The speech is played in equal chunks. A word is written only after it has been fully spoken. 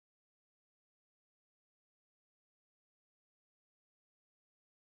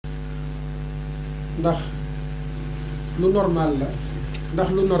ndax lu normal la ndax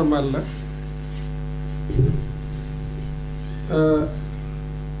lu normal la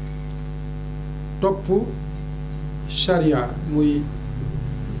topp charia muy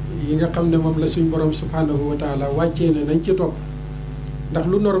yi nga xam ne moom la suñ borom subhanahu wa taala wàccee ne nañ ci topp ndax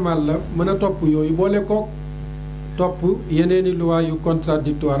lu normal la mën a topp yooyu boole kook topp yeneeni loi yu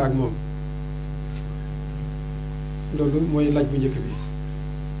contradictoire ak moom loolu mooy laaj bu njëkk bi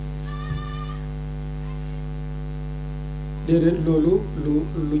déedéet loolu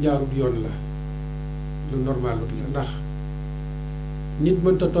lu jaarut yoon la lu normalut la ndax nit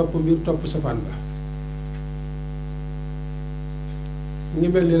mënta topp mbir topp safaan ba ngi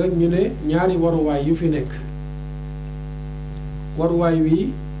mel ni rek ñu ne ñaari waruwaay yu fi nekk waruwaay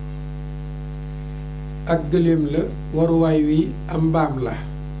wi ak gëléem la waruwaay wi am mbaam la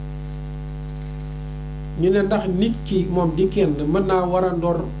ñu ne ndax nit ki moom di kenn mën naa war a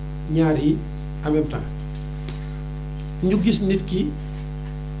ndoor ñaar yi en même temps ñu gis nit ki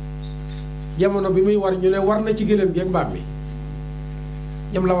jamono bi muy war ñu ne war na ci gëléem gi ak mbaam mi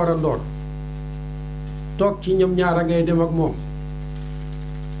ñam la war a ndoor toog ci ñoom ñaar a ngay dem ak moom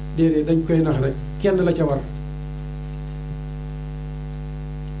déedéet dañ koy nax rek kenn la ca war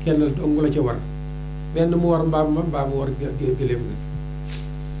kenn dong la ca war benn mu war mbaam ma mbaa mu war gëléem ga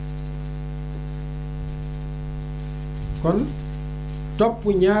kon topp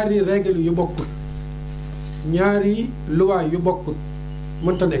ñaari règle yu bokkut ñaari loi yu bokkut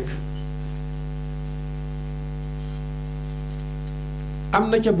mënta nekk am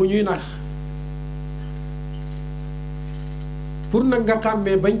na ca bu ñuy nax pour nag nga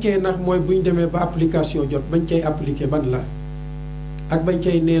xàmmee bañ cay nax mooy bu ñu demee ba application jot bañ cay appliquer ban la ak bañ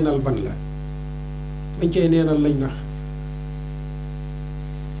cay neenal ban la bañ cay neenal lañ nax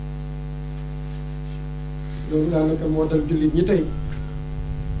loolu daanaka moo dal jullit ñi tey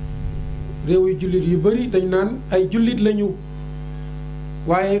réew yu jullit yu bari dañ naan ay jullit lañu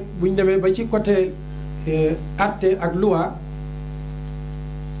waaye buñ demee ba ci côté àtte ak loi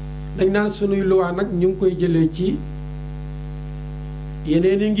dañ naan sunuy loi nag ñu ngi koy jëlee ci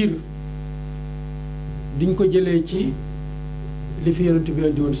yeneeni ngir diñ ko jëlee ci li fi yonent bi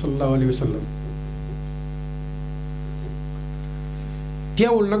andi woon sallallahu alayhi wa sallam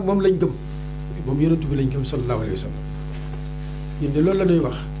teewul nag moom lañ gëm moom yonent bi lañ gëm sallallahu alayhi wa sallam ñun de loolu la ñuy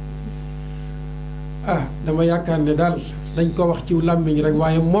wax ah dama yaakaar ne daal dañ ko wax ci làmmiñ rek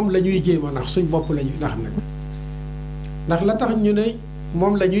waaye moom la ñuy jéem a nax suñ bopp la ñuy nax nag ndax la tax ñu ne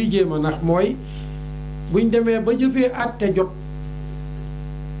moom la ñuy jéem a nax mooy buñ demee ba jëfee àtte jot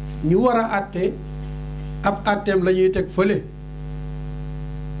ñu war a àtte ab àtteem la ñuy teg fële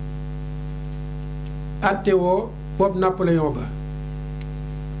àtte woo boobu Napoléon ba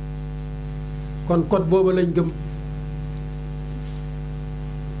kon code boobu lañ gëm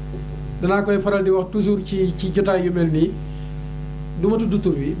danaa koy faral di wax toujours ci jotaay yu mel nii du ma tudd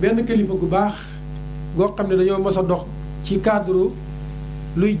tur wi benn kilifa gu baax goo xam ne dañoo mës a dox ci cadre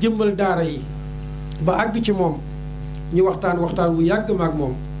luy jëmmal daara yi ba àgg ci moom ñu waxtaan wu yàgg ma ak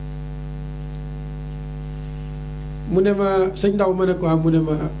moom mu ne ma sëñ Ndao ma ne ko mu ne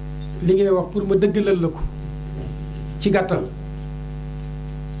ma li ngay wax pour ma dëggalal la ko ci gàttal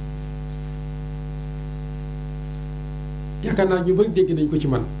yaakaar naa ñu bëri dégg nañ ko ci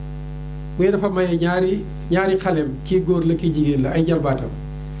man muy dafa maye ñaari xaleem kii góor la kii jigéen la ay jarbaatam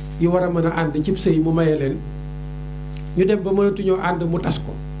yu war a mën a ànd cib sëy mu maye leen ñu dem ba mënatuñoo ànd mu tas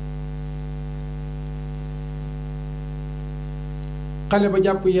ko xale ba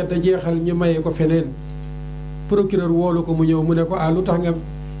jàpp yedda jeexal ñu maye ko feneen procureur woolu ko mu ñëw mu ne ko lu tax nga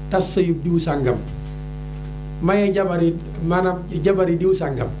tas sëyub diw sàngam maye jabari maanaam jabari diw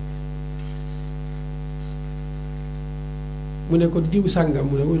sàngam mu ne ko diw sàngam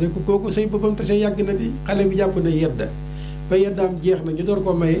mu ne ko kooku sëy boppam te say yàgg na di xale bi jàpp na yedda ba yeddaam jeex na ñu door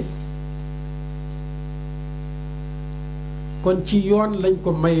ko maye kon ci yoon lañ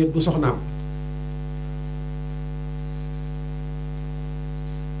ko maye du soxnaam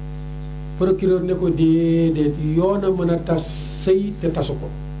procureur ne ko déedéet yoon a mën a tas sëy te tasu ko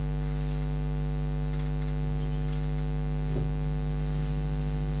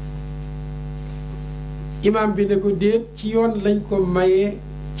imam bi ne ko déet ci yoon lañ ko maye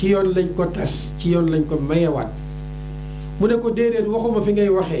ci yoon lañ ko tas ci yoon lañ ko mayewaat mu ne ko déedéet waxuma fi ngay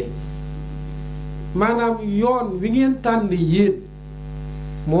waxee maanaam yoon wi ngeen tànn yéen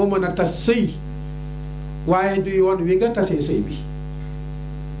moo mën a tas sëy waaye du yoon wi nga tasee sëy bi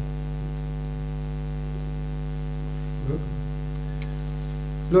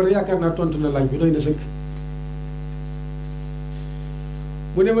loolu yaakaar naa tontu na laaj bi doy na sëkk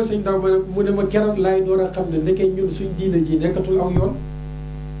mu ne ma sëñ Ndao mu ne ma keroog laay door a xam ne ndeke ñun suñ diina ji nekkatul aw yoon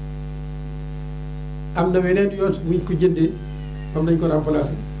am na weneen yoon muñ ko jëndee moom nañ ko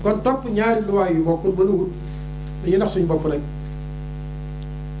remplacer. kon topp ñaari loi yu bokkul mënuwul dañuy nax suñ bopp rek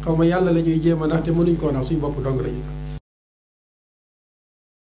xaw ma yàlla la ñuy jéem a nax te mënuñ koo nax suñ bopp dong la ñuy nax